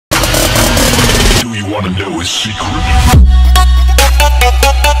wanna know his secret?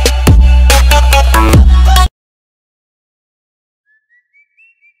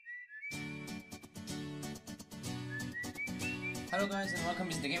 Hello guys and welcome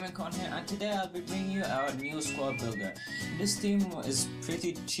to the Gaming Con here, and today I'll be bringing you our new squad builder. This team is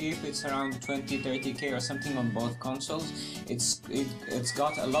pretty cheap, it's around 20-30k or something on both consoles. It's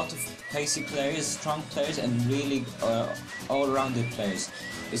got a lot of pacey players, strong players and really all-rounded players.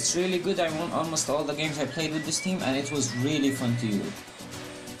 It's really good. I won almost all the games I played with this team and it was really fun to use.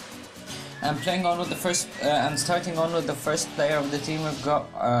 I'm playing on with the first, and starting on with the first player of the team. We've got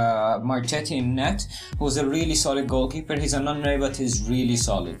Marchetti in net, who's a really solid goalkeeper. He's a non-ray, but he's really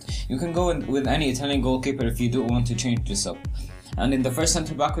solid. You can go with any Italian goalkeeper if you do want to change this up. And in the first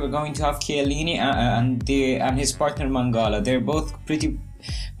centre back, we're going to have Chiellini and his partner Mangala. They're both pretty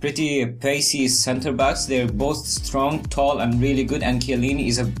pacey centre backs. They're both strong, tall and really good, and Chiellini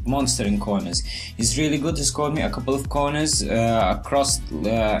is a monster in corners. He's really good. He scored me a couple of corners across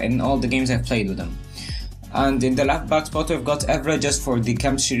in all the games I've played with him. And in the left back spot we've got Evra, just for the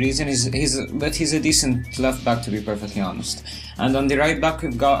chemistry reason. But he's a decent left back, to be perfectly honest. And on the right back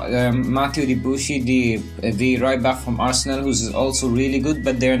we've got Matteo Di Busci, the right back from Arsenal, who's also really good,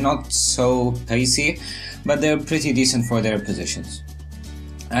 but they're not so pacey, but they're pretty decent for their positions.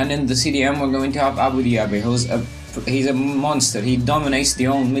 And in the CDM we're going to have Abu Diaby, he's a monster. He dominates the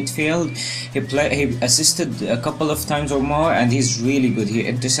whole midfield. He assisted a couple of times or more, and he's really good. He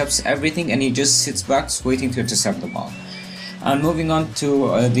intercepts everything and he just sits back waiting to intercept the ball. And moving on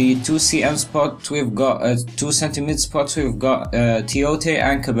to the 2 CM spot, we've got 2 centre mid spots. We've got Tiote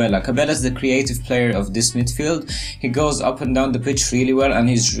and Cabella. Cabella's the creative player of this midfield. He goes up and down the pitch really well, and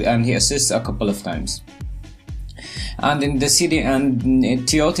he assists a couple of times. And in the city, and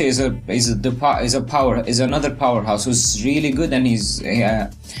Tiote is another powerhouse who's really good, and he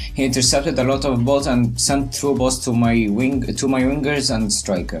intercepted a lot of balls and sent through balls to my wingers and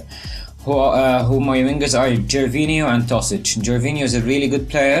striker. Who my wingers are Gervinho and Tosic. Gervinho is a really good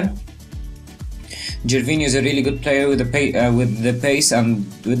player. Gervinho is a really good player with the pace and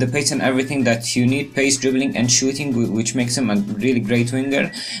everything that you need, pace, dribbling and shooting, which makes him a really great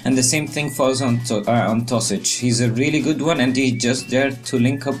winger. And the same thing falls on Tosic. He's a really good one, and he's just there to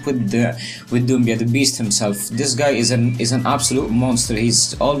link up with Doumbia, the beast himself. This guy is an absolute monster.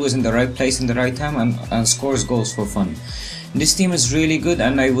 He's always in the right place in the right time and scores goals for fun. This team is really good,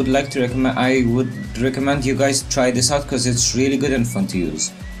 and I would recommend you guys try this out because it's really good and fun to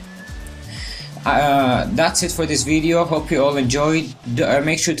use. That's it for this video. Hope you all enjoyed.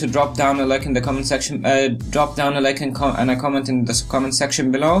 Make sure to drop down a like in the comment section. Drop down a like and a comment in the comment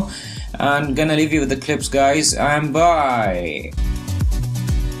section below. And gonna leave you with the clips, guys. And bye.